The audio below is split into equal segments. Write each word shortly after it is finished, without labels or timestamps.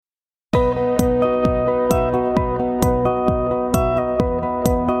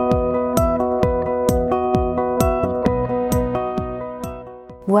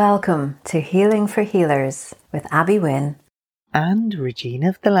Welcome to Healing for Healers with Abby Wynne and Regina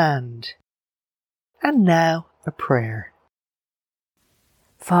of the Land. And now a prayer.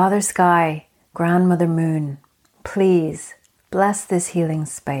 Father Sky, Grandmother Moon, please bless this healing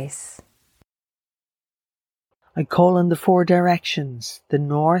space. I call on the four directions, the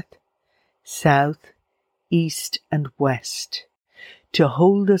north, south, east and west, to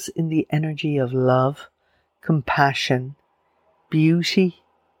hold us in the energy of love, compassion, beauty,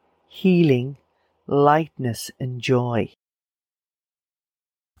 healing, lightness and joy.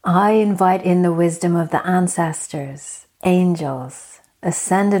 I invite in the wisdom of the ancestors, angels,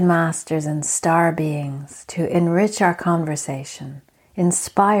 ascended masters and star beings to enrich our conversation,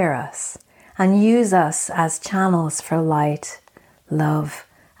 inspire us, and use us as channels for light, love,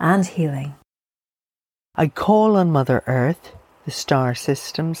 and healing. I call on Mother Earth, the star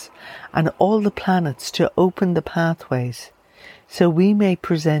systems, and all the planets to open the pathways, so we may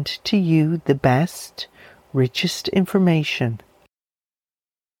present to you the best, richest information.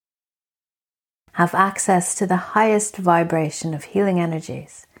 Have access to the highest vibration of healing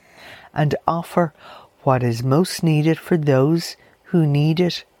energies. And offer what is most needed for those who need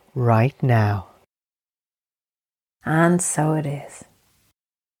it right now. And so it is.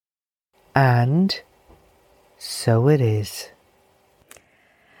 And so it is.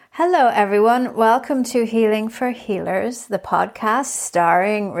 Hello everyone, welcome to Healing for Healers, the podcast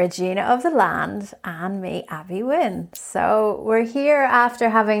starring Regina of the Land and me, Abby Wynne. So we're here after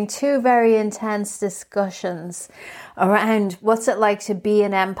having two very intense discussions around what's it like to be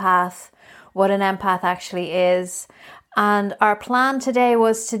an empath, what an empath actually is. And our plan today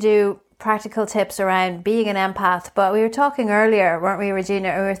was to do practical tips around being an empath, but we were talking earlier, weren't we,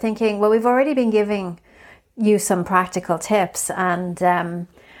 Regina? We were thinking, well, we've already been giving you some practical tips, and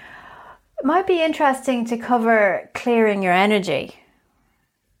it might be interesting to cover clearing your energy.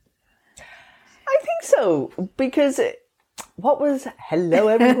 I think so, because hello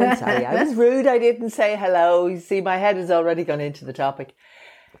everyone, sorry, I was rude, I didn't say hello. You see, my head has already gone into the topic.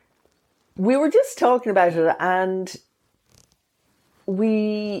 We were just talking about it, and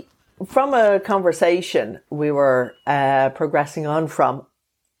from a conversation we were progressing on from,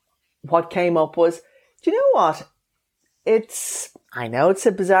 what came up was, do you know what? I know it's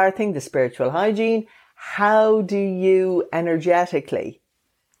a bizarre thing, the spiritual hygiene. How do you energetically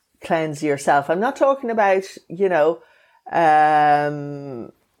cleanse yourself? I'm not talking about,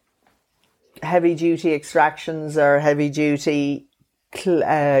 heavy duty extractions or heavy duty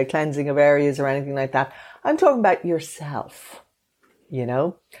cleansing of areas or anything like that. I'm talking about yourself,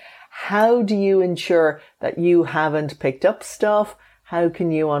 How do you ensure that you haven't picked up stuff? How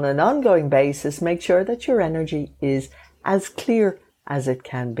can you, on an ongoing basis, make sure that your energy is as clear as it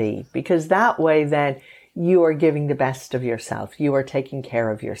can be? Because that way then you are giving the best of yourself. You are taking care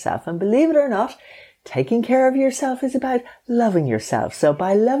of yourself. And believe it or not, taking care of yourself is about loving yourself. So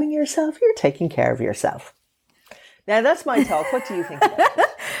by loving yourself, you're taking care of yourself. Now that's my talk. What do you think about it?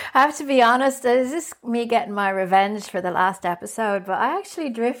 I have to be honest, is this me getting my revenge for the last episode? But I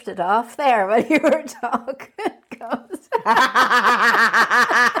actually drifted off there when you were talking.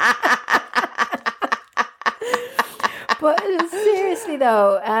 But seriously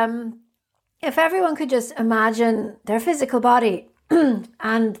though, if everyone could just imagine their physical body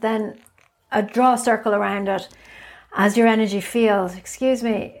and then draw a circle around it as your energy field,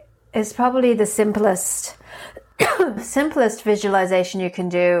 is probably the simplest visualization you can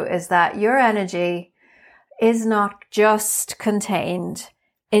do, is that your energy is not just contained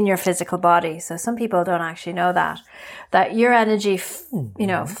in your physical body. So some people don't actually know that your energy,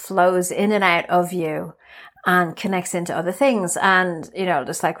 flows in and out of you and connects into other things. And,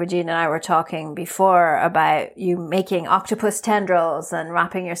 just like Regina and I were talking before about you making octopus tendrils and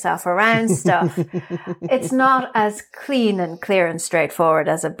wrapping yourself around stuff, it's not as clean and clear and straightforward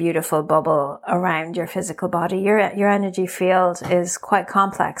as a beautiful bubble around your physical body. Your energy field is quite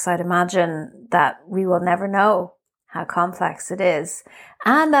complex. I'd imagine that we will never know how complex it is,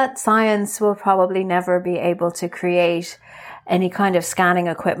 and that science will probably never be able to create any kind of scanning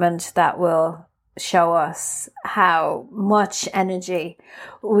equipment that will show us how much energy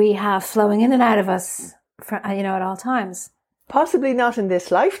we have flowing in and out of us, at all times. Possibly not in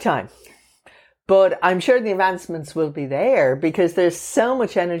this lifetime, but I'm sure the advancements will be there, because there's so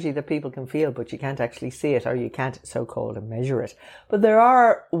much energy that people can feel, but you can't actually see it, or you can't so-called measure it. But there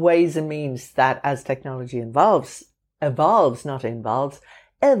are ways and means that, as technology evolves, and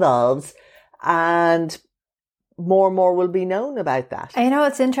more and more will be known about that. And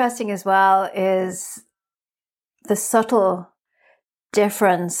what's interesting as well is the subtle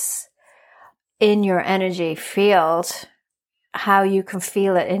difference in your energy field how you can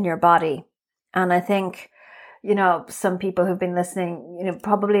feel it in your body. And I think, some people who've been listening,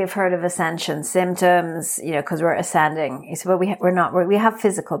 probably have heard of ascension symptoms, because we're ascending. You say, well, we have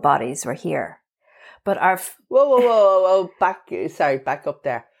physical bodies. We're here. But Whoa. Back up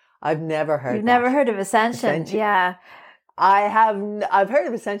there. I've never heard You've never heard of ascension? Yeah. I've heard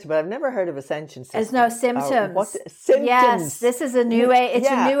of ascension, but I've never heard of ascension symptoms. There's no symptoms. What symptoms? Yes, this is a new age. It's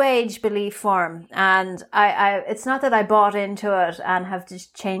a new age belief form, and I. It's not that I bought into it and have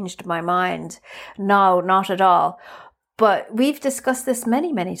just changed my mind. No, not at all. But we've discussed this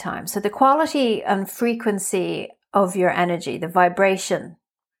many, many times. So the quality and frequency of your energy, the vibration,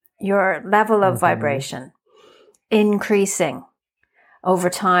 your level of vibration, increasing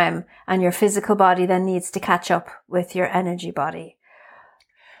over time, and your physical body then needs to catch up with your energy body.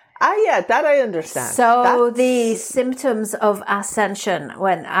 Yeah, that I understand. So the symptoms of ascension,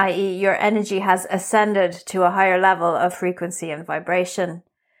 when i.e. your energy has ascended to a higher level of frequency and vibration.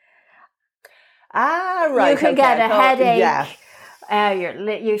 Right. You can get a headache. Yeah.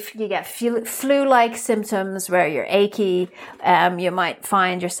 You get flu-like symptoms where you're achy. You might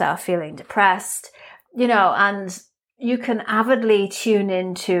find yourself feeling depressed, and you can avidly tune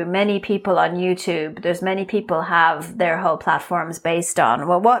into many people on YouTube. There's many people have their whole platforms based on,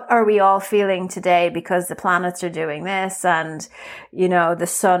 well, what are we all feeling today because the planets are doing this and, the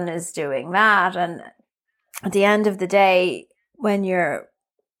sun is doing that. And at the end of the day, when you're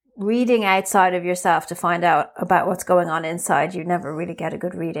reading outside of yourself to find out about what's going on inside, you never really get a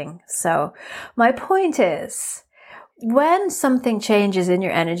good reading. So my point is, when something changes in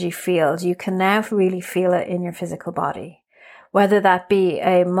your energy field, you can now really feel it in your physical body, whether that be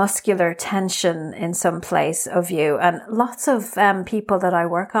a muscular tension in some place of you. And lots of people that I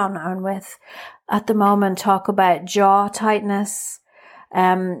work on and with at the moment talk about jaw tightness,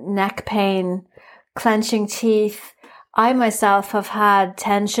 neck pain, clenching teeth. I myself have had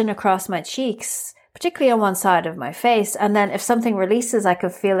tension across my cheeks, particularly on one side of my face. And then if something releases, I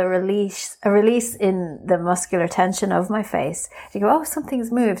could feel a release in the muscular tension of my face. You go, oh,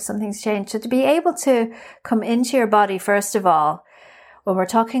 something's moved, something's changed. So to be able to come into your body, first of all, when we're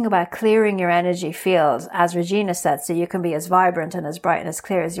talking about clearing your energy field, as Regina said, so you can be as vibrant and as bright and as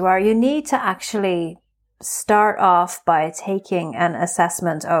clear as you are, you need to actually start off by taking an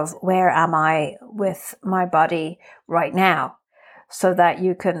assessment of where am I with my body right now, so that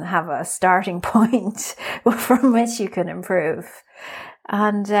you can have a starting point from which you can improve.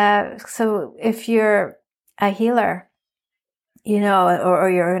 And so if you're a healer, or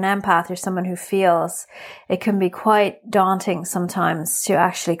you're an empath, or someone who feels, it can be quite daunting sometimes to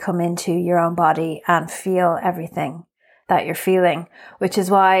actually come into your own body and feel everything that you're feeling, which is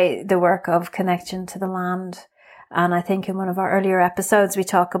why the work of connection to the land. And I think in one of our earlier episodes, we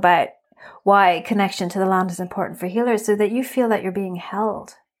talk about why connection to the land is important for healers, so that you feel that you're being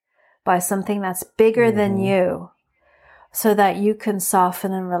held by something that's bigger than you, so that you can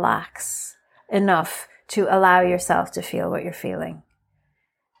soften and relax enough to allow yourself to feel what you're feeling.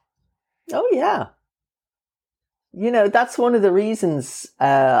 Oh, yeah. That's one of the reasons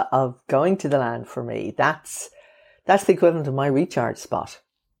of going to the land for me. That's the equivalent of my recharge spot.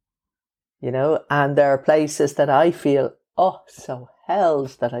 And there are places that I feel, so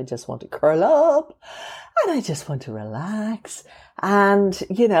held, that I just want to curl up and I just want to relax. And,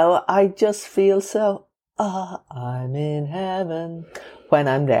 I just feel so, I'm in heaven when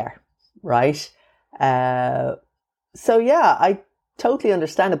I'm there, right? So yeah, I totally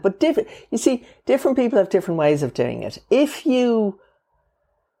understand it. But different people have different ways of doing it. If you,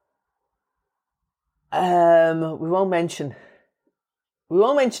 we won't mention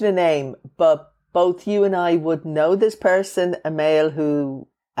a name, but both you and I would know this person, a male who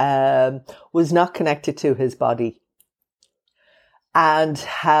was not connected to his body, and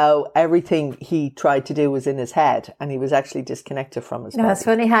how everything he tried to do was in his head, and he was actually disconnected from his body. It's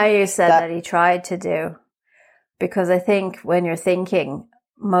funny how you said that he tried to do, because I think when you're thinking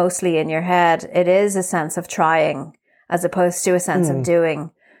mostly in your head, it is a sense of trying as opposed to a sense of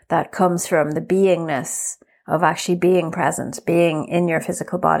doing that comes from the beingness of actually being present. Being in your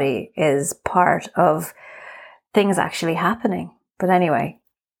physical body is part of things actually happening. But anyway.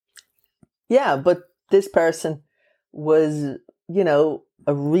 Yeah, but this person was, a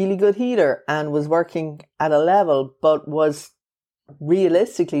really good healer and was working at a level, but was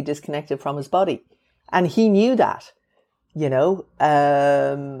realistically disconnected from his body. And he knew that, he knew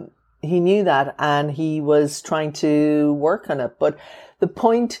that, and he was trying to work on it. But the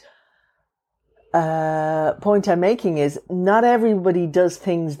point I'm making is not everybody does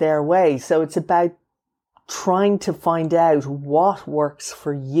things their way. So it's about trying to find out what works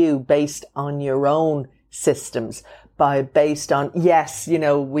for you based on your own systems. based on, yes, you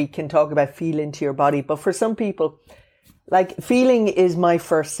know, we can talk about feel into your body, but for some people, like feeling is my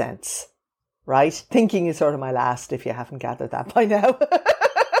first sense, right? Thinking is sort of my last, if you haven't gathered that by now.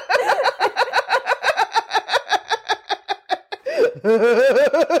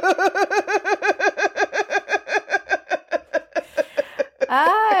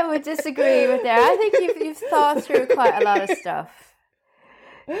 I would disagree with that. I think you've thought through quite a lot of stuff.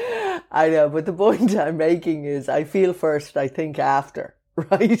 I know, but the point I'm making is I feel first, I think after,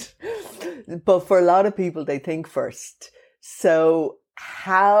 right? But for a lot of people, they think first. So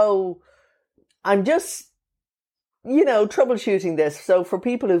how I'm just, you know, troubleshooting this. So for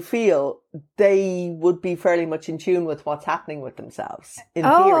people who feel they would be fairly much in tune with what's happening with themselves. In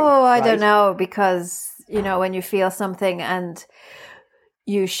theory, I don't know, because, you know, when you feel something and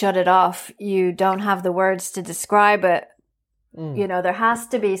you shut it off, you don't have the words to describe it. You know, there has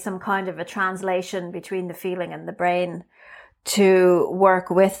to be some kind of a translation between the feeling and the brain to work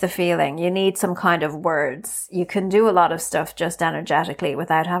with the feeling. You need some kind of words. You can do a lot of stuff just energetically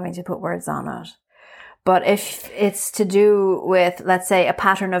without having to put words on it. But if it's to do with, let's say, a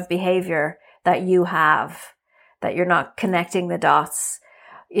pattern of behavior that you have, that you're not connecting the dots,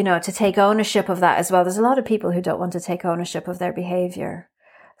 you know, to take ownership of that as well. There's a lot of people who don't want to take ownership of their behavior.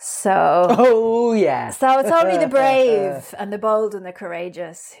 So, oh yeah. So it's only the brave and the bold and the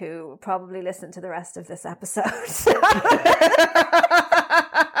courageous who probably listen to the rest of this episode.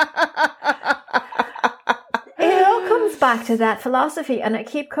 It all comes back to that philosophy, and I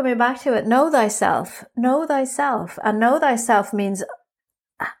keep coming back to it. Know thyself. Know thyself. And know thyself means,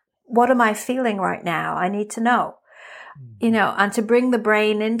 what am I feeling right now? I need to know. You know, and to bring the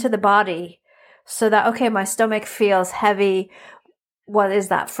brain into the body so that, okay, my stomach feels heavy. What is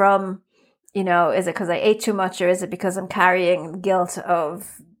that from? You know, is it because I ate too much, or is it because I'm carrying guilt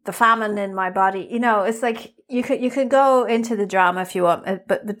of the famine in my body? You know, it's like you could go into the drama if you want,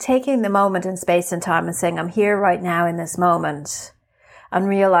 but taking the moment in space and time and saying, I'm here right now in this moment, and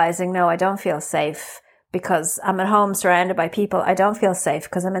realizing, no, I don't feel safe because I'm at home surrounded by people. I don't feel safe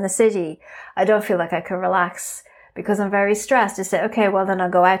because I'm in the city. I don't feel like I can relax because I'm very stressed. To say, okay, well then I'll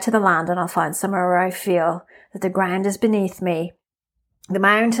go out to the land and I'll find somewhere where I feel that the ground is beneath me. The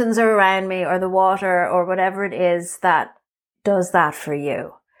mountains are around me, or the water, or whatever it is that does that for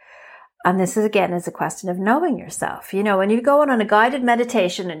you. And this is, again, is a question of knowing yourself. You know, when you go on a guided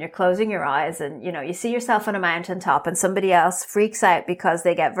meditation and you're closing your eyes and, you know, you see yourself on a mountaintop and somebody else freaks out because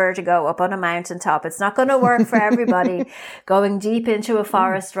they get vertigo up on a mountaintop. It's not going to work for everybody. Going deep into a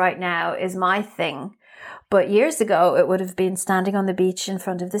forest right now is my thing. But years ago, it would have been standing on the beach in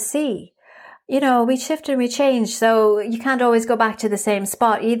front of the sea. You know, we shift and we change. So you can't always go back to the same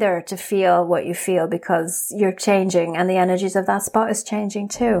spot either to feel what you feel, because you're changing and the energies of that spot is changing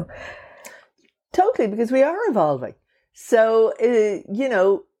too. Totally, because we are evolving. So, you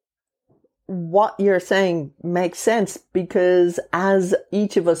know, what you're saying makes sense, because as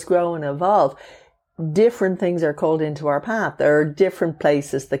each of us grow and evolve, different things are called into our path. There are different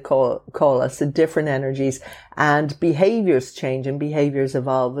places that call us, different energies, and behaviors change and behaviors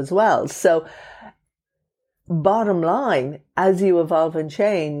evolve as well. So bottom line, as you evolve and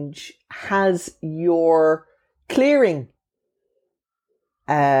change, has your clearing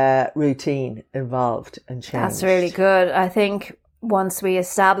routine evolved and changed? That's really good. I think once we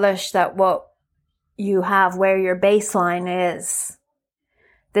establish that what you have, where your baseline is,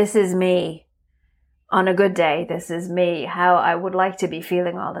 this is me. On a good day, this is me, how I would like to be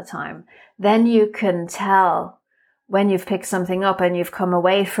feeling all the time. Then you can tell when you've picked something up and you've come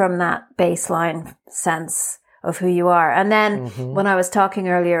away from that baseline sense of who you are. And then when I was talking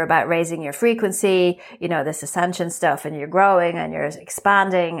earlier about raising your frequency, you know, this ascension stuff, and you're growing and you're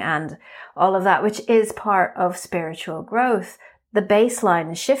expanding and all of that, which is part of spiritual growth, the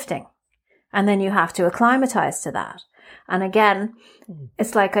baseline is shifting. And then you have to acclimatize to that. And again,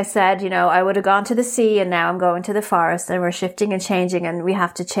 it's like I said, you know, I would have gone to the sea and now I'm going to the forest, and we're shifting and changing, and we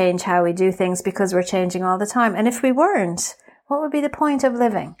have to change how we do things because we're changing all the time. And if we weren't, what would be the point of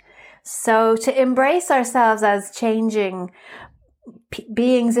living? So to embrace ourselves as changing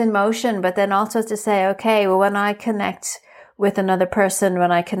beings in motion, but then also to say, okay, well, when I connect with another person,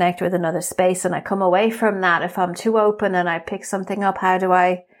 when I connect with another space and I come away from that, if I'm too open and I pick something up, how do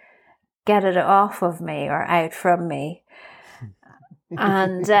I get it off of me or out from me?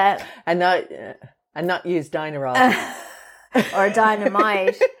 And not use Dynarol or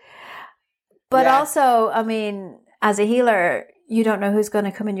dynamite. But also, I mean, as a healer, you don't know who's going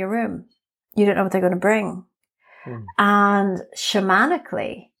to come in your room. You don't know what they're going to bring. And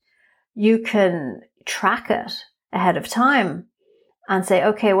shamanically, you can track it ahead of time and say,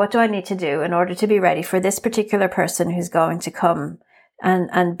 okay, what do I need to do in order to be ready for this particular person who's going to come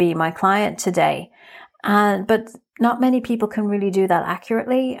and be my client today? But not many people can really do that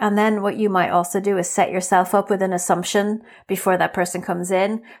accurately. And then what you might also do is set yourself up with an assumption before that person comes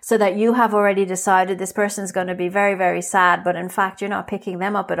in, so that you have already decided this person's going to be very, very sad. But in fact, you're not picking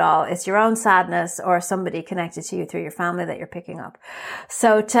them up at all. It's your own sadness or somebody connected to you through your family that you're picking up.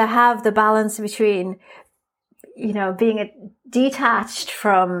 So to have the balance between, being detached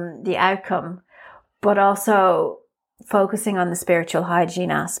from the outcome, but also focusing on the spiritual hygiene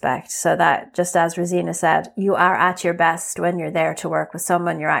aspect, so that, just as Rosina said, you are at your best when you're there to work with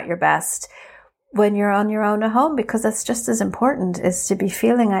someone. You're at your best when you're on your own at home, because that's just as important, is to be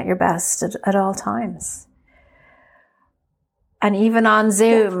feeling at your best at all times. And even on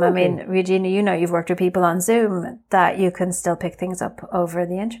Zoom, definitely. I mean, Regina, you've worked with people on Zoom, that you can still pick things up over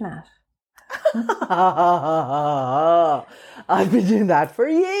the internet. I've been doing that for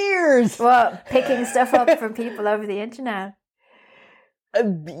years. Well, picking stuff up from people over the internet.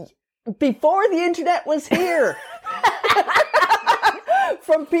 Before the internet was here.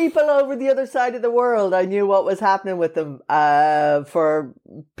 From people over the other side of the world, I knew what was happening with them. For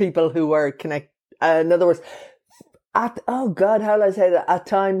people who were connected, in other words, how will I say that? At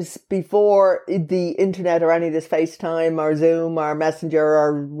times before the internet or any of this FaceTime or Zoom or Messenger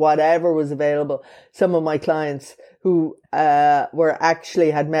or whatever was available, some of my clients who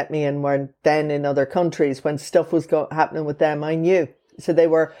had met me and were then in other countries, when stuff was happening with them, I knew. So they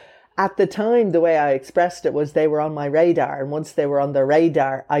were, at the time, the way I expressed it was, they were on my radar. And once they were on the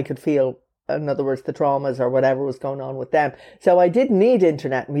radar, I could feel, in other words, the traumas or whatever was going on with them. So I didn't need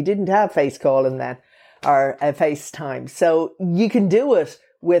internet, and we didn't have face calling then, or FaceTime. So you can do it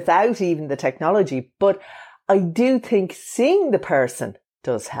without even the technology. But I do think seeing the person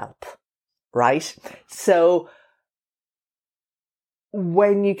does help, right? So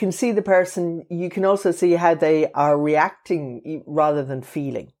when you can see the person, you can also see how they are reacting rather than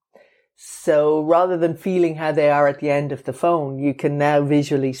feeling. So rather than feeling how they are at the end of the phone, you can now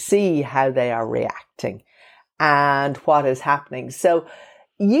visually see how they are reacting and what is happening. So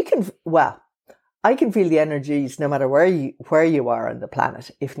you can, I can feel the energies no matter where you are on the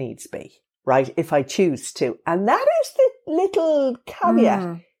planet, if needs be, right? If I choose to. And that is the little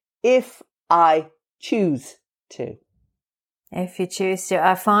caveat. If I choose to. If you choose to.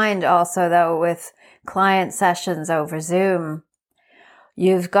 I find also, though, with client sessions over Zoom,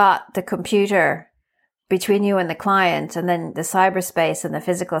 you've got the computer between you and the client, and then the cyberspace and the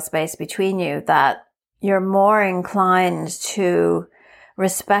physical space between you, that you're more inclined to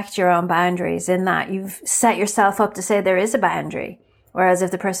respect your own boundaries, in that you've set yourself up to say there is a boundary. Whereas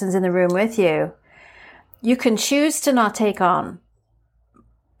if the person's in the room with you, you can choose to not take on,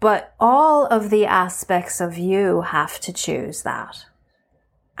 but all of the aspects of you have to choose that.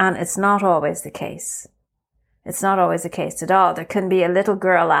 And it's not always the case. It's not always the case at all. There can be a little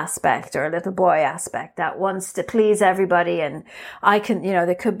girl aspect or a little boy aspect that wants to please everybody. And I can,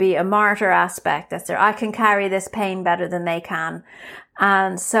 there could be a martyr aspect that's there. I can carry this pain better than they can.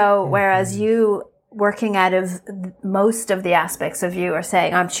 And so, whereas you, working out of most of the aspects of you, are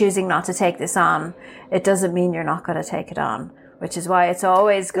saying, I'm choosing not to take this on, it doesn't mean you're not going to take it on, which is why it's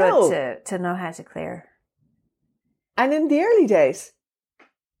always good to know how to clear. And in the early days,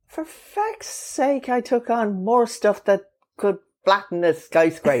 for fuck's sake, I took on more stuff that could flatten a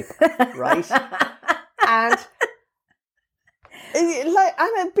skyscraper, right? And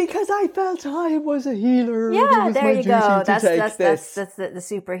because I felt I was a healer. Yeah, there you go. That's the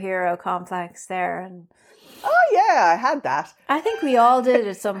superhero complex there. And oh yeah, I had that. I think we all did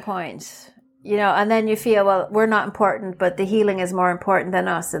at some point. And then you feel, well, we're not important, but the healing is more important than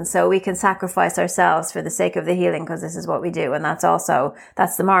us. And so we can sacrifice ourselves for the sake of the healing, because this is what we do. And that's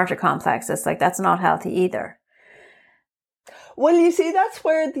the martyr complex. It's like, that's not healthy either. Well, you see, that's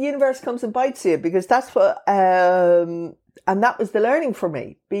where the universe comes and bites you, because that's what, and that was the learning for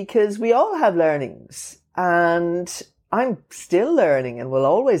me, because we all have learnings, and I'm still learning and will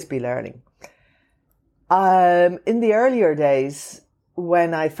always be learning. In the earlier days,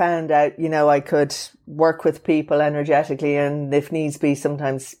 when I found out, I could work with people energetically, and if needs be,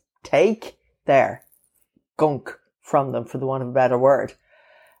 sometimes take their gunk from them, for the want of a better word.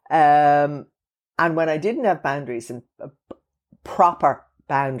 And when I didn't have boundaries, and proper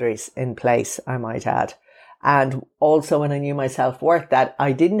boundaries in place, I might add. And also when I knew my self-worth, that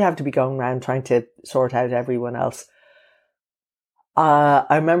I didn't have to be going around trying to sort out everyone else. I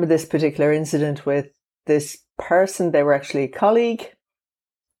remember this particular incident with this person. They were actually a colleague,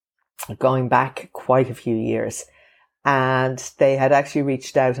 going back quite a few years, and they had actually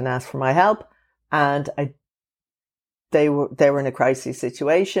reached out and asked for my help, and I they were in a crisis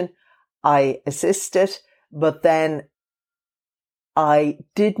situation. I assisted, but then I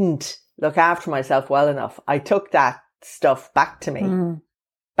didn't look after myself well enough. I took that stuff back to me,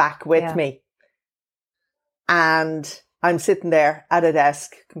 back with me. And I'm sitting there at a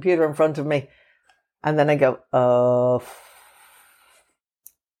desk, computer in front of me. And then I go,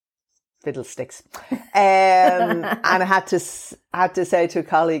 fiddlesticks. And I had to say to a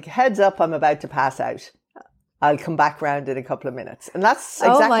colleague, heads up, I'm about to pass out. I'll come back round in a couple of minutes. And that's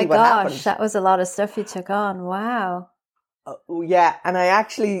exactly what happened. Oh my gosh, that was a lot of stuff you took on. Wow. Yeah. And I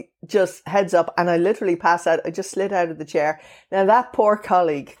actually just heads up and I literally passed out. I just slid out of the chair. Now that poor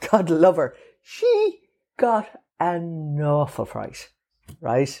colleague, God love her, she got an awful fright,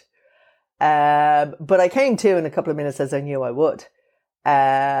 right? But I came to in a couple of minutes as I knew I would.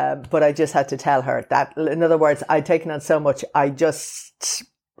 But I just had to tell her that, in other words, I'd taken on so much, I just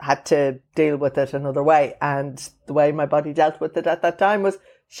had to deal with it another way. And the way my body dealt with it at that time was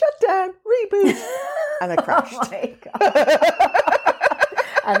shut down, reboot, and I crashed. Oh my God.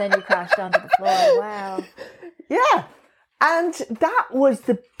 And then you crashed onto the floor. Wow. Yeah. And that was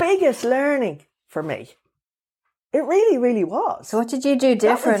the biggest learning for me. It really, really was. So what did you do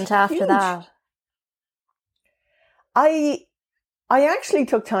different after that? I actually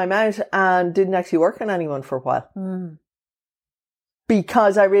took time out and didn't actually work on anyone for a while.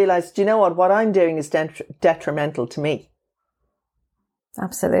 Because I realized, you know what I'm doing is detrimental to me.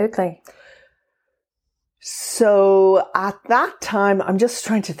 Absolutely. So at that time, I'm just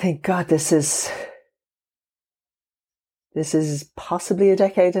trying to think, God, this is possibly a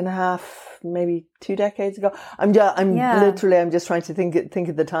decade and a half, maybe 2 decades ago. I'm just trying to think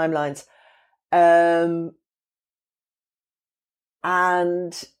of the timelines.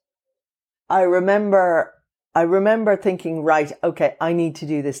 And I remember thinking, right, okay, I need to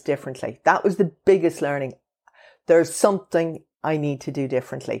do this differently. That was the biggest learning. There's something I need to do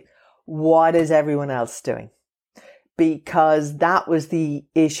differently. What is everyone else doing? Because that was the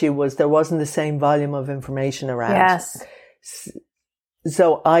issue, was there wasn't the same volume of information around. Yes.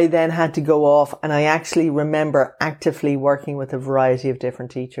 So I then had to go off, and I actually remember actively working with a variety of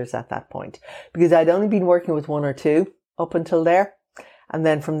different teachers at that point, because I'd only been working with 1 or 2 up until there. And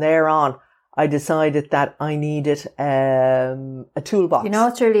then from there on, I decided that I needed a toolbox. You know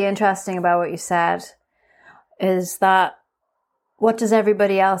what's really interesting about what you said is that what does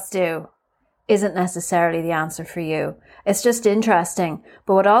everybody else do isn't necessarily the answer for you. It's just interesting.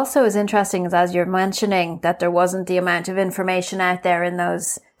 But what also is interesting is, as you're mentioning, that there wasn't the amount of information out there in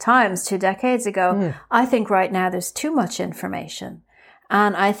those times 2 decades ago. I think right now there's too much information.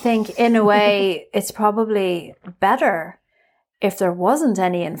 And I think in a way it's probably better if there wasn't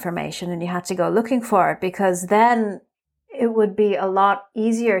any information and you had to go looking for it, because then it would be a lot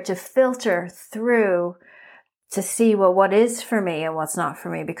easier to filter through to see, well, what is for me and what's not for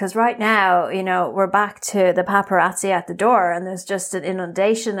me. Because right now, you know, we're back to the paparazzi at the door and there's just an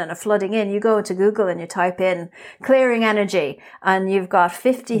inundation and a flooding in. You go to Google and you type in clearing energy and you've got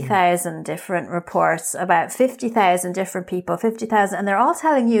 50,000 different reports about 50,000 different people, 50,000, and they're all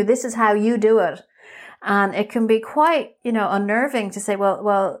telling you this is how you do it. And it can be quite, you know, unnerving to say,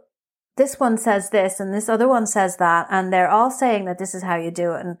 well, this one says this and this other one says that, and they're all saying that this is how you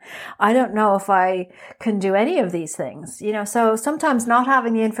do it. And I don't know if I can do any of these things, you know, so sometimes not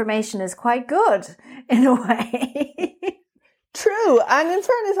having the information is quite good in a way. True. And in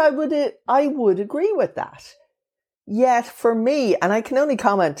fairness, I would agree with that. Yet for me, and I can only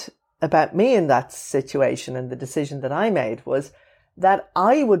comment about me in that situation, and the decision that I made was that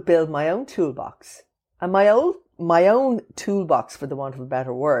I would build my own toolbox. And my own toolbox, for the want of a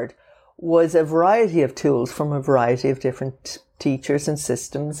better word, was a variety of tools from a variety of different teachers and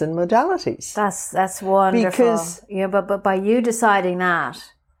systems and modalities. That's wonderful. Because, yeah, but by you deciding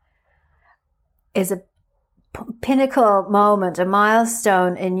that is a pinnacle moment, a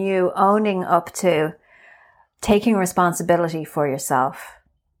milestone in you owning up to taking responsibility for yourself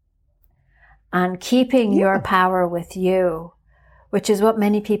and keeping your power with you, which is what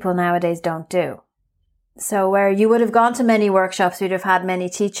many people nowadays don't do. So where you would have gone to many workshops, you'd have had many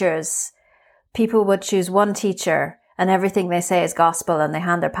teachers, people would choose one teacher and everything they say is gospel and they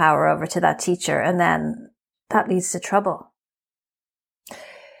hand their power over to that teacher, and then that leads to trouble.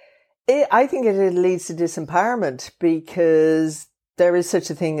 I think it leads to disempowerment, because there is such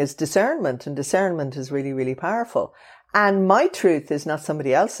a thing as discernment, and discernment is really, really powerful. And my truth is not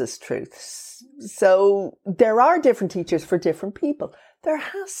somebody else's truth. So there are different teachers for different people. There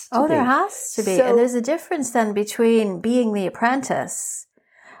has to be. There has to be. So, and there's a difference then between being the apprentice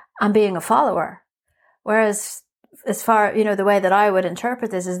and being a follower. Whereas, as far, you know, the way that I would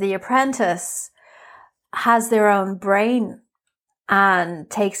interpret this is the apprentice has their own brain and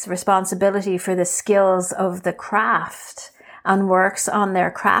takes responsibility for the skills of the craft and works on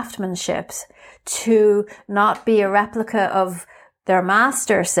their craftsmanship to not be a replica of their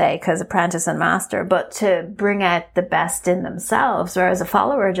master, say, because apprentice and master, but to bring out the best in themselves, whereas a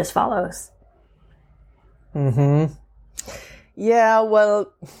follower just follows. Mm-hmm. Yeah,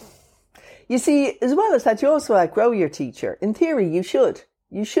 well, you see, as well as that, you also outgrow your teacher. In theory, you should.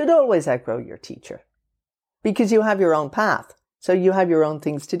 You should always outgrow your teacher because you have your own path. So you have your own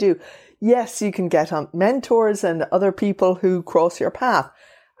things to do. Yes, you can get on mentors and other people who cross your path.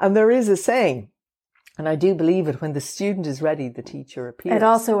 And there is a saying, and I do believe it, when the student is ready, the teacher appears. It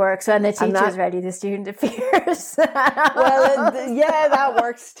also works when the teacher is ready, the student appears. Well, yeah, that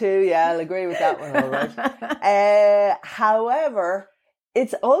works too. Yeah, I'll agree with that one, all right. However,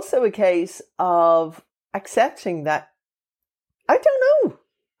 it's also a case of accepting that I don't know.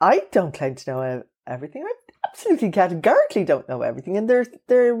 I don't claim to know everything. I absolutely categorically don't know everything. And there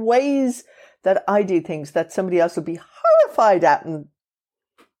are ways that I do things that somebody else would be horrified at, and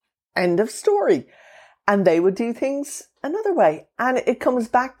end of story. And they would do things another way. And it comes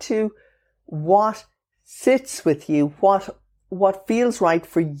back to what sits with you, what feels right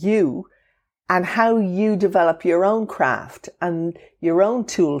for you, and how you develop your own craft and your own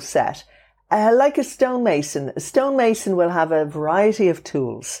tool set. Like a stonemason will have a variety of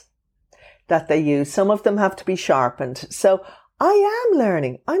tools that they use. Some of them have to be sharpened. So I am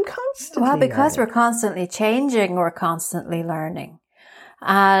learning. I'm constantly Well, because learning. we're constantly changing, we're constantly learning.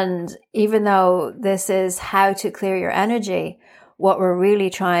 And even though this is how to clear your energy, what we're really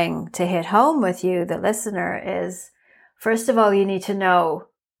trying to hit home with you, the listener, is, first of all, you need to know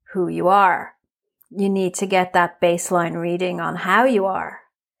who you are. You need to get that baseline reading on how you are.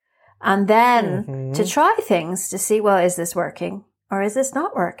 And then to try things to see, well, is this working or is this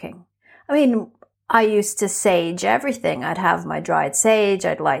not working? I mean, I used to sage everything. I'd have my dried sage.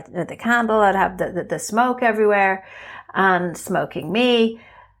 I'd light the candle. I'd have the smoke everywhere and smoking me.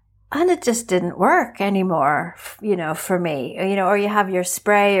 And it just didn't work anymore, for me. Or you have your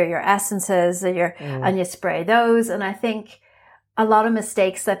spray or your essences and you spray those. And I think a lot of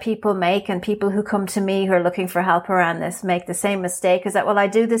mistakes that people make, and people who come to me who are looking for help around this make the same mistake, is that, well, I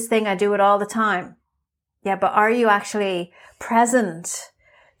do this thing, I do it all the time. Yeah, but are you actually present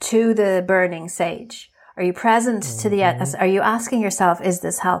to the burning sage? Are you present to the, are you asking yourself, is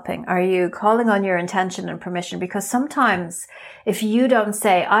this helping? Are you calling on your intention and permission? Because sometimes if you don't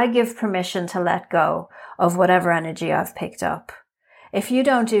say, I give permission to let go of whatever energy I've picked up, if you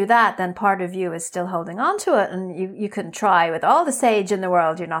don't do that, then part of you is still holding on to it. And you can try with all the sage in the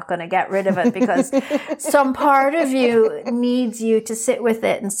world. You're not going to get rid of it because some part of you needs you to sit with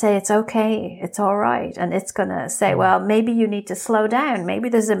it and say, it's okay. It's all right. And it's going to say, well, maybe you need to slow down. Maybe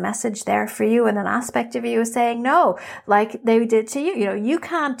there's a message there for you. And an aspect of you is saying, no, like they did to you. You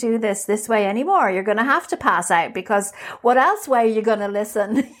can't do this way anymore. You're going to have to pass out, because what else way are you going to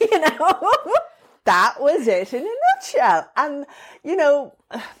listen? That was it in a nutshell. And,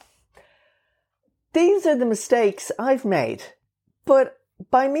 these are the mistakes I've made. But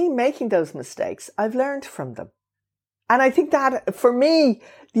by me making those mistakes, I've learned from them. And I think that, for me,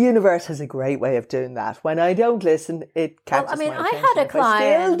 the universe has a great way of doing that. When I don't listen, it catches my attention. I had a client.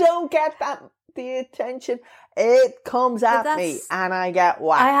 If I still don't get the attention, it comes at me and I get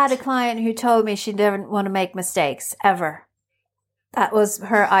whacked. I had a client who told me she didn't want to make mistakes, ever. That was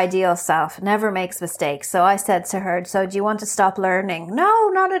her ideal self, never makes mistakes. So I said to her, so do you want to stop learning? No,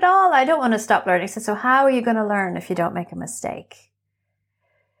 not at all. I don't want to stop learning. I said, so how are you going to learn if you don't make a mistake?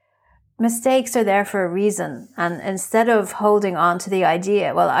 Mistakes are there for a reason. And instead of holding on to the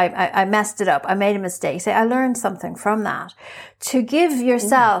idea, well, I messed it up, I made a mistake, say, I learned something from that. To give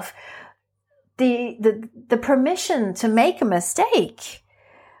yourself the permission to make a mistake.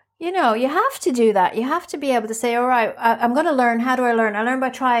 You have to do that. You have to be able to say, all right, I'm going to learn. How do I learn? I learned by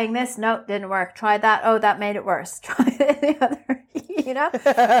trying this. No, didn't work. Try that. Oh, that made it worse. Try the other,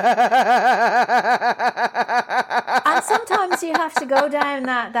 And sometimes you have to go down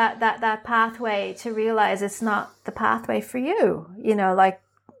that pathway to realize it's not the pathway for you. Like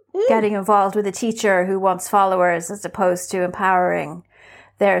getting involved with a teacher who wants followers as opposed to empowering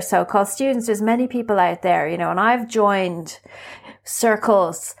their so-called students. There's many people out there, and I've joined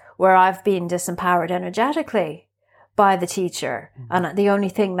circles where I've been disempowered energetically by the teacher. And the only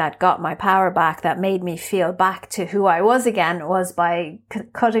thing that got my power back, that made me feel back to who I was again, was by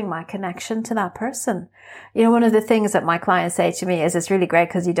cutting my connection to that person. One of the things that my clients say to me is, it's really great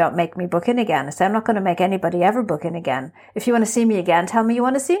because you don't make me book in again. I say, I'm not going to make anybody ever book in again. If you want to see me again, tell me you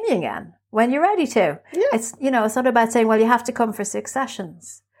want to see me again when you're ready to. Yeah. It's not about saying, well, you have to come for 6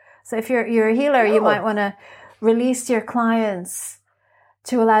 sessions. So if you're a healer, you might want to release your clients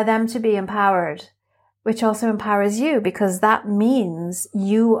to allow them to be empowered, which also empowers you, because that means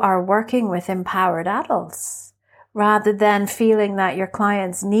you are working with empowered adults rather than feeling that your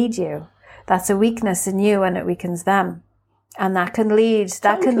clients need you. That's a weakness in you and it weakens them. And that can lead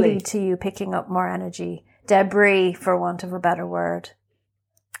to you picking up more energy, debris, for want of a better word.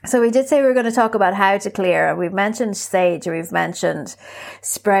 So we did say we were going to talk about how to clear. We've mentioned sage, or we've mentioned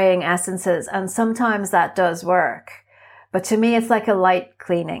spraying essences, and sometimes that does work. But to me, it's like a light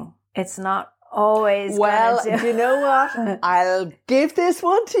cleaning. It's not always. Well, do you know what? I'll give this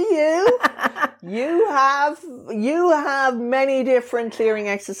one to you. You have many different clearing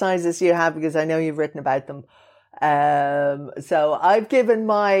exercises you have, because I know you've written about them. So I've given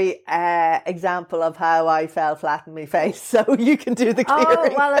my example of how I fell flat in my face, so you can do the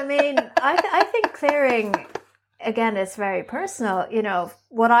clearing. Oh, well, I mean, I think clearing, again, it's very personal. You know,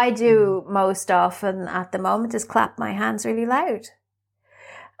 what I do most often at the moment is clap my hands really loud.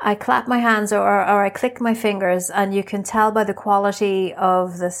 I clap my hands or I click my fingers, and you can tell by the quality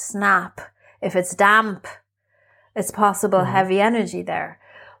of the snap. If it's damp, it's possible heavy energy there.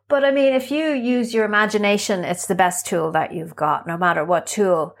 But I mean, if you use your imagination, it's the best tool that you've got, no matter what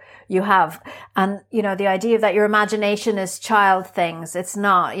tool you have. And, you know, the idea that your imagination is child things, it's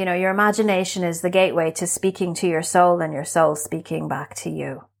not. You know, your imagination is the gateway to speaking to your soul, and your soul speaking back to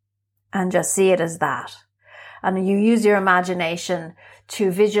you. And just see it as that. And you use your imagination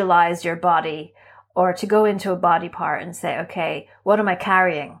to visualize your body, or to go into a body part and say, okay, what am I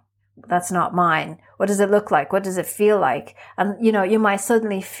carrying? That's not mine. What does it look like? What does it feel like? And, you know, you might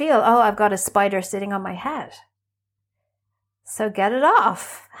suddenly feel, oh, I've got a spider sitting on my head. So get it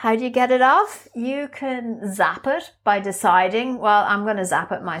off. How do you get it off? You can zap it by deciding, well, I'm going to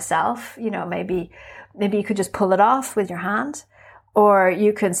zap it myself. You know, maybe you could just pull it off with your hand, or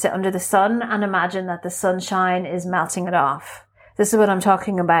you can sit under the sun and imagine that the sunshine is melting it off. This is what I'm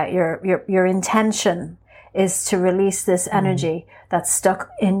talking about. Your intention is to release this energy that's stuck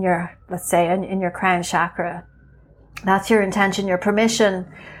in your, let's say, in your crown chakra. That's your intention, your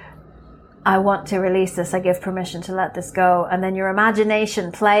permission. I want to release this. I give permission to let this go. And then your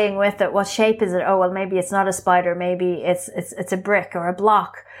imagination playing with it. What shape is it? Oh, well, maybe it's not a spider. Maybe it's a brick or a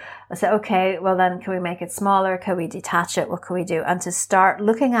block. I say, okay, well then can we make it smaller? Can we detach it? What can we do? And to start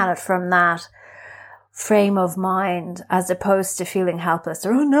looking at it from that frame of mind, as opposed to feeling helpless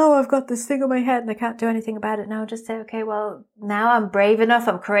or, oh no, I've got this thing on my head and I can't do anything about it. No, just say, okay, well, now I'm brave enough,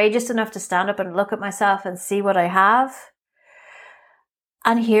 I'm courageous enough to stand up and look at myself and see what I have.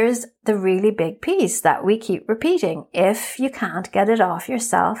 And here's the really big piece that we keep repeating. If you can't get it off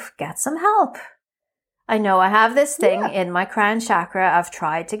yourself, get some help. I know I have this thing in my crown chakra. I've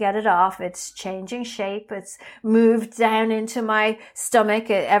tried to get it off. It's changing shape. It's moved down into my stomach.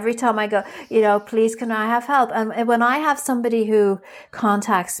 Every time I go, you know, please, can I have help? And when I have somebody who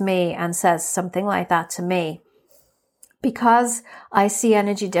contacts me and says something like that to me, because I see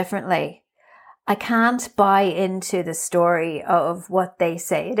energy differently, I can't buy into the story of what they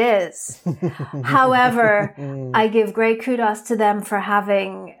say it is. However, I give great kudos to them for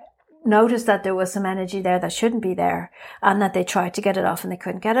having noticed that there was some energy there that shouldn't be there, and that they tried to get it off and they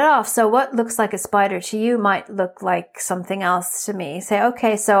couldn't get it off. So what looks like a spider to you might look like something else to me. Say,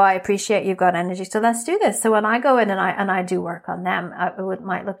 okay, so I appreciate you've got energy, so let's do this. So when I go in and I do work on them, it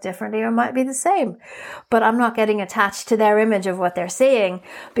might look differently or it might be the same, but I'm not getting attached to their image of what they're seeing,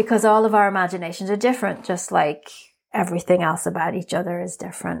 because all of our imaginations are different, just like everything else about each other is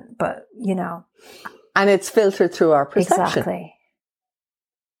different. But, you know, and it's filtered through our perception.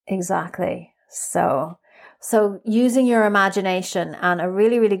 Exactly. So using your imagination, and a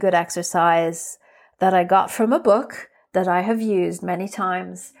really, really good exercise that I got from a book that I have used many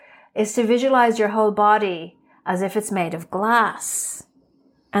times is to visualize your whole body as if it's made of glass,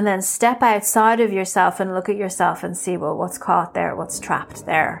 and then step outside of yourself and look at yourself and see, well, what's caught there? What's trapped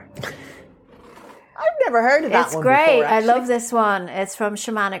there? I've never heard of that one before. It's great. I love this one. It's from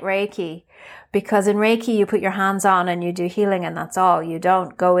Shamanic Reiki. Because in Reiki, you put your hands on and you do healing, and that's all. You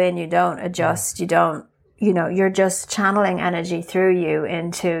don't go in, you don't adjust, you don't, you know, you're just channeling energy through you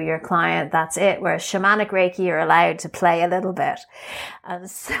into your client. That's it. Whereas Shamanic Reiki, you're allowed to play a little bit.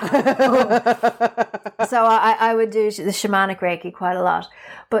 And so, I would do the Shamanic Reiki quite a lot.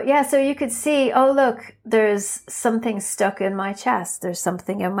 But yeah, so you could see, oh, look, there's something stuck in my chest. There's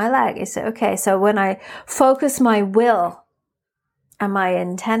something in my leg. You say, okay, so when I focus my will and my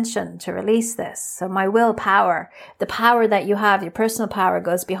intention to release this. So my willpower, the power that you have, your personal power,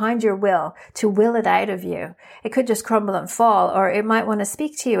 goes behind your will to will it out of you. It could just crumble and fall, or it might want to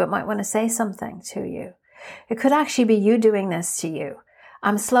speak to you. It might want to say something to you. It could actually be you doing this to you.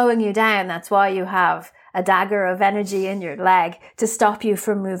 I'm slowing you down. That's why you have a dagger of energy in your leg to stop you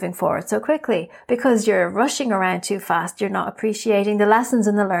from moving forward so quickly, because you're rushing around too fast. You're not appreciating the lessons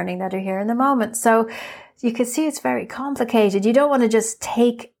and the learning that are here in the moment. So you can see it's very complicated. You don't want to just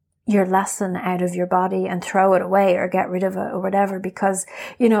take your lesson out of your body and throw it away or get rid of it or whatever, because,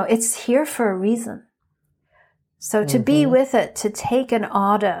 you know, it's here for a reason. So to be with it, to take an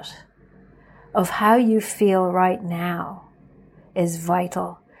audit of how you feel right now is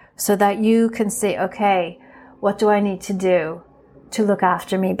vital, so that you can say, okay, what do I need to do to look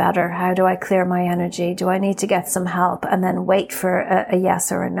after me better? How do I clear my energy? Do I need to get some help? And then wait for a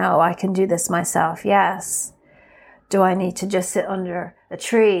yes or a no. I can do this myself. Yes. Do I need to just sit under a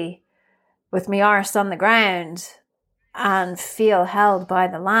tree with my arse on the ground and feel held by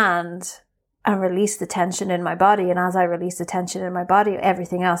the land and release the tension in my body? And as I release the tension in my body,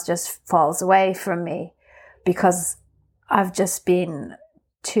 everything else just falls away from me, because I've just been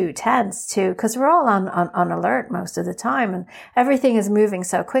too tense because we're all on alert most of the time, and everything is moving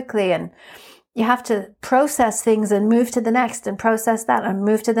so quickly, and you have to process things and move to the next and process that and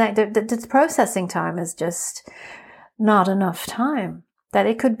move to the next. The processing time is just not enough time. That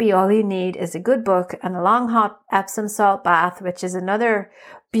it could be all you need is a good book and a long hot Epsom salt bath, which is another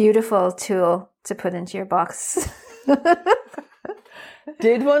beautiful tool to put into your box.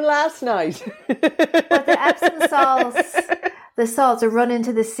 Did one last night. But the Epsom salts, the salts are run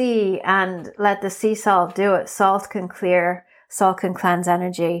into the sea, and let the sea salt do it. Salt can clear, salt can cleanse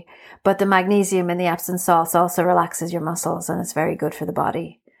energy, but the magnesium in the Epsom salts also relaxes your muscles, and it's very good for the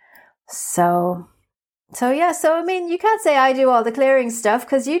body. So I mean, you can't say I do all the clearing stuff,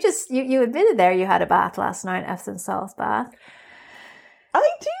 because you admitted there you had a bath last night, Epsom salt bath. I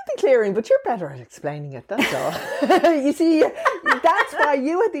do the clearing, but you're better at explaining it, that's all. You see, that's why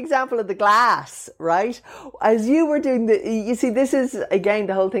you had the example of the glass, right? As you were doing you see, this is, again,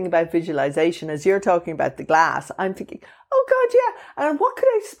 the whole thing about visualization. As you're talking about the glass, I'm thinking, oh God, yeah. And what could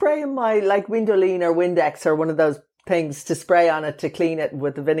I spray in my, like, Windolene or Windex or one of those things to spray on it to clean it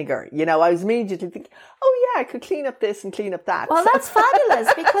with the vinegar? You know, I was immediately thinking, oh yeah, I could clean up this and clean up that. Well, that's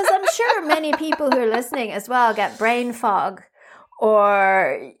fabulous, because I'm sure many people who are listening as well get brain fog,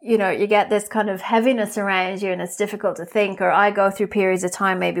 or, you know, you get this kind of heaviness around you and it's difficult to think. Or I go through periods of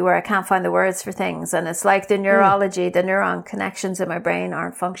time maybe where I can't find the words for things, and it's like the neurology, the neuron connections in my brain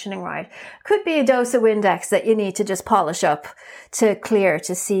aren't functioning right. Could be a dose of Windex that you need to just polish up to clear,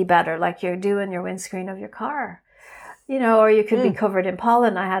 to see better, like you're doing your windscreen of your car. You know, or you could be covered in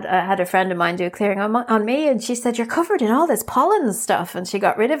pollen. I had a friend of mine do a clearing on me, and she said, you're covered in all this pollen stuff, and she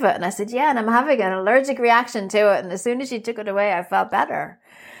got rid of it. And I said, yeah, and I'm having an allergic reaction to it. And as soon as she took it away, I felt better.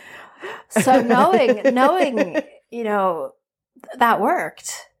 So knowing, you know, that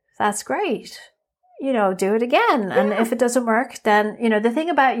worked. That's great. You know, do it again. Yeah. And if it doesn't work, then, you know, the thing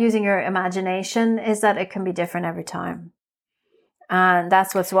about using your imagination is that it can be different every time. And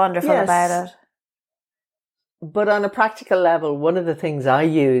that's what's wonderful about it. But on a practical level, one of the things I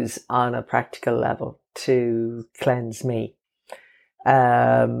use on a practical level to cleanse me,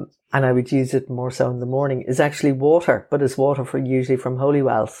 and I would use it more so in the morning, is actually water, but it's water usually from Holy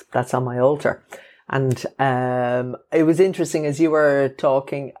Wells. That's on my altar. And it was interesting as you were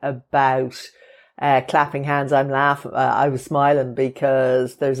talking about clapping hands. I was smiling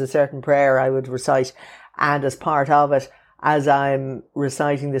because there's a certain prayer I would recite, and as part of it, as I'm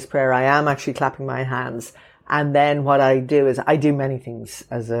reciting this prayer, I am actually clapping my hands. And then what I do is I do many things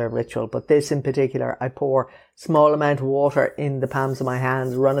as a ritual, but this in particular, I pour small amount of water in the palms of my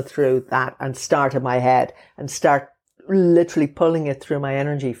hands, run it through that, and start at my head and start literally pulling it through my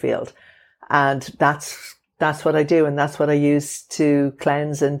energy field. And that's what I do. And that's what I use to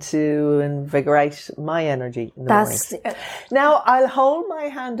cleanse and to invigorate my energy in the morning. Now, I'll hold my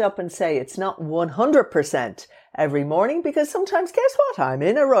hand up and say it's not 100% every morning, because sometimes, guess what? I'm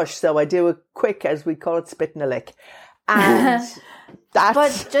in a rush. So I do a quick, as we call it, spit in a lick. And that's...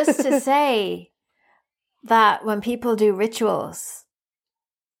 But just to say that when people do rituals,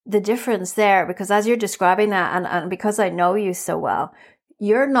 the difference there, because as you're describing that, and because I know you so well,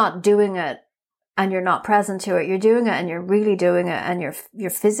 you're not doing it and you're not present to it. You're doing it and you're really doing it, and you're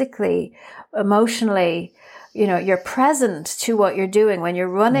physically, emotionally, you know, you're present to what you're doing. When you're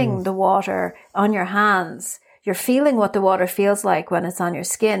running the water on your hands, you're feeling what the water feels like when it's on your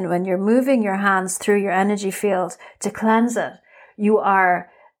skin. When you're moving your hands through your energy field to cleanse it, you are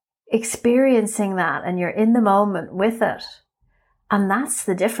experiencing that and you're in the moment with it. And that's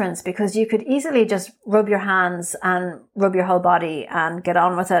the difference, because you could easily just rub your hands and rub your whole body and get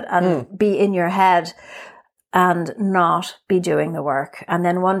on with it and be in your head and not be doing the work. And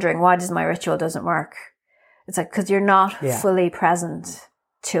then wondering, why does my ritual doesn't work? It's like, because you're not fully present.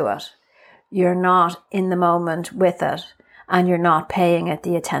 to it. You're not in the moment with it, and you're not paying it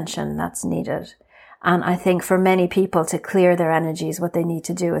the attention that's needed. And I think for many people to clear their energies, what they need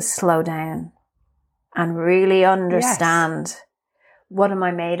to do is slow down and really understand, what am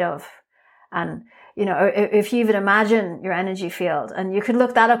I made of? And, you know, if you even imagine your energy field, and you could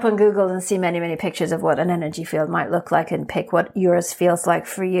look that up on Google and see many, many pictures of what an energy field might look like and pick what yours feels like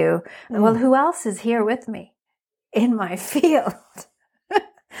for you. And well, who else is here with me in my field?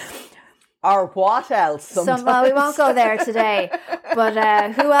 Or what else? Well, we won't go there today,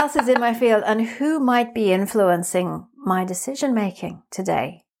 but who else is in my field, and who might be influencing my decision making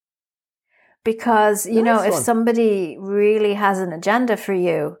today? Because, you know, if somebody really has an agenda for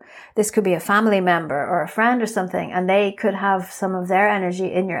you, this could be a family member or a friend or something, and they could have some of their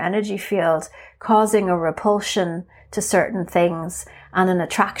energy in your energy field, causing a repulsion to certain things and an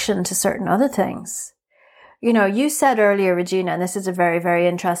attraction to certain other things. You know, you said earlier, Regina, and this is a very, very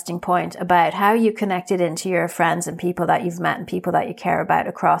interesting point, about how you connected into your friends and people that you've met and people that you care about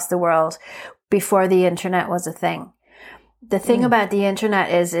across the world before the internet was a thing. The thing about the internet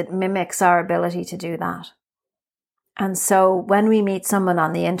is it mimics our ability to do that. And so when we meet someone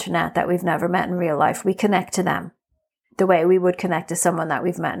on the internet that we've never met in real life, we connect to them the way we would connect to someone that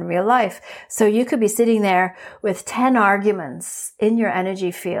we've met in real life. So you could be sitting there with 10 arguments in your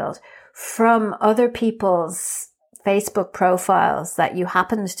energy field from other people's Facebook profiles that you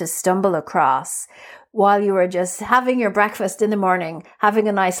happened to stumble across while you were just having your breakfast in the morning, having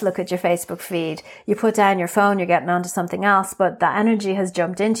a nice look at your Facebook feed. You put down your phone, you're getting onto something else, but that energy has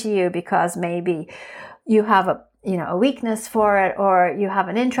jumped into you because maybe you have a weakness for it, or you have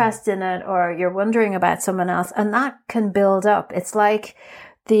an interest in it, or you're wondering about someone else, and that can build up. It's like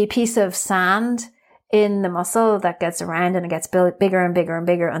the piece of sand in the muscle that gets around, and it gets bigger and bigger and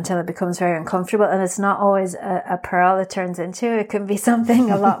bigger until it becomes very uncomfortable. And it's not always a pearl it turns into. It can be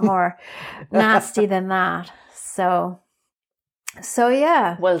something a lot more nasty than that. So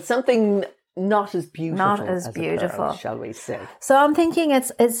yeah. Well, something not as beautiful. Not as beautiful, a pearl, shall we say. So I'm thinking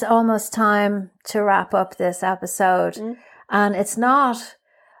it's almost time to wrap up this episode. And it's not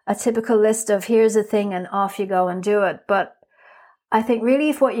a typical list of here's a thing and off you go and do it. But I think really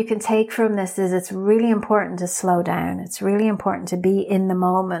if what you can take from this is it's really important to slow down. It's really important to be in the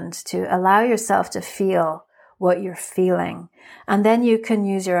moment, to allow yourself to feel what you're feeling. And then you can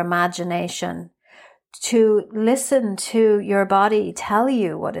use your imagination to listen to your body tell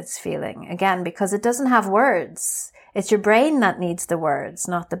you what it's feeling. Again, because it doesn't have words. It's your brain that needs the words,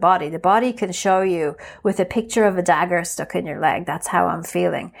 not the body. The body can show you with a picture of a dagger stuck in your leg, that's how I'm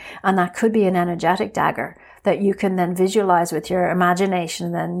feeling. And that could be an energetic dagger that you can then visualize with your imagination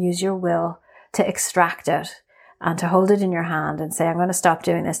and then use your will to extract it and to hold it in your hand and say, I'm going to stop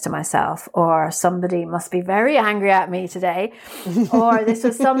doing this to myself, or somebody must be very angry at me today, or this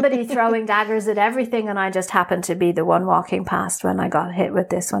was somebody throwing daggers at everything and I just happened to be the one walking past when I got hit with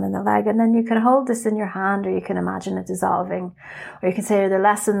this one in the leg. And then you can hold this in your hand, or you can imagine it dissolving, or you can say, the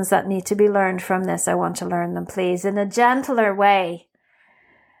lessons that need to be learned from this, I want to learn them, please, in a gentler way.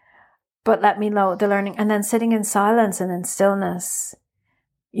 But let me know the learning. And then sitting in silence and in stillness,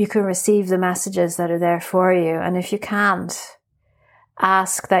 you can receive the messages that are there for you. And if you can't,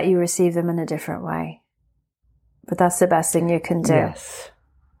 ask that you receive them in a different way. But that's the best thing you can do. Yes.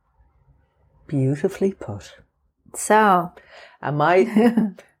 Beautifully put. So.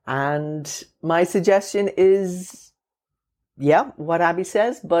 And my suggestion is, what Abby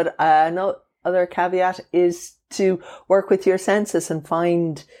says, but another caveat is to work with your senses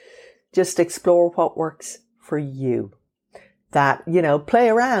and just explore what works for you. That, play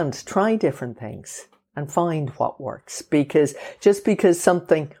around, try different things and find what works. Because just because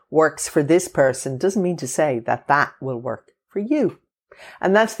something works for this person doesn't mean to say that that will work for you.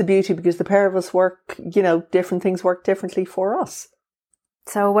 And that's the beauty, because the pair of us work, different things work differently for us.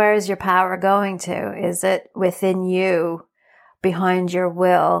 So where is your power going to? Is it within you, behind your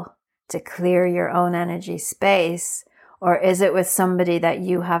will, to clear your own energy space? Or is it with somebody that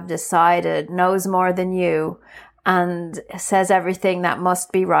you have decided knows more than you and says everything that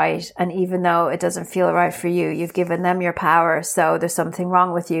must be right? And even though it doesn't feel right for you, you've given them your power. So there's something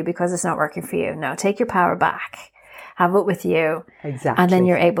wrong with you because it's not working for you. No, take your power back. Have it with you. Exactly. And then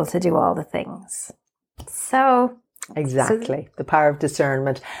you're able to do all the things. So. Exactly. The power of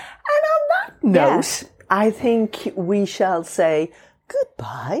discernment. And on that note, I think we shall say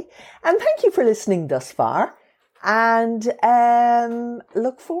goodbye. And thank you for listening thus far. And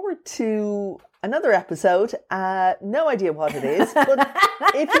look forward to another episode. No idea what it is, but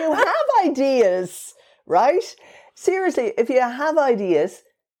if you have ideas, right? Seriously, if you have ideas,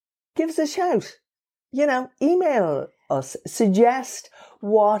 give us a shout. Email us, suggest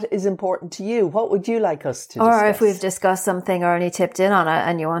what is important to you. What would you like us to discuss? Or if we've discussed something or only tipped in on it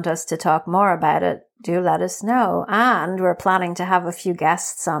and you want us to talk more about it, do let us know. And we're planning to have a few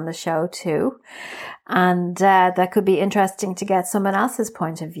guests on the show too. And that could be interesting to get someone else's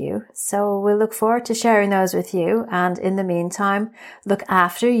point of view. So we'll look forward to sharing those with you. And in the meantime, look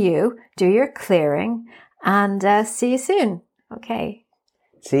after you, do your clearing, and see you soon. Okay.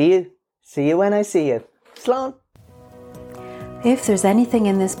 See you. See you when I see you. Slán. If there's anything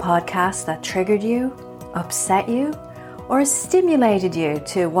in this podcast that triggered you, upset you, or stimulated you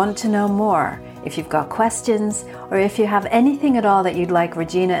to want to know more, if you've got questions, or if you have anything at all that you'd like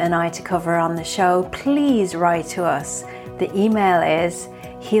Regina and I to cover on the show, please write to us. The email is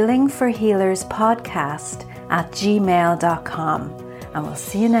healingforhealerspodcast@gmail.com. And we'll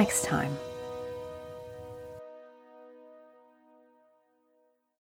see you next time.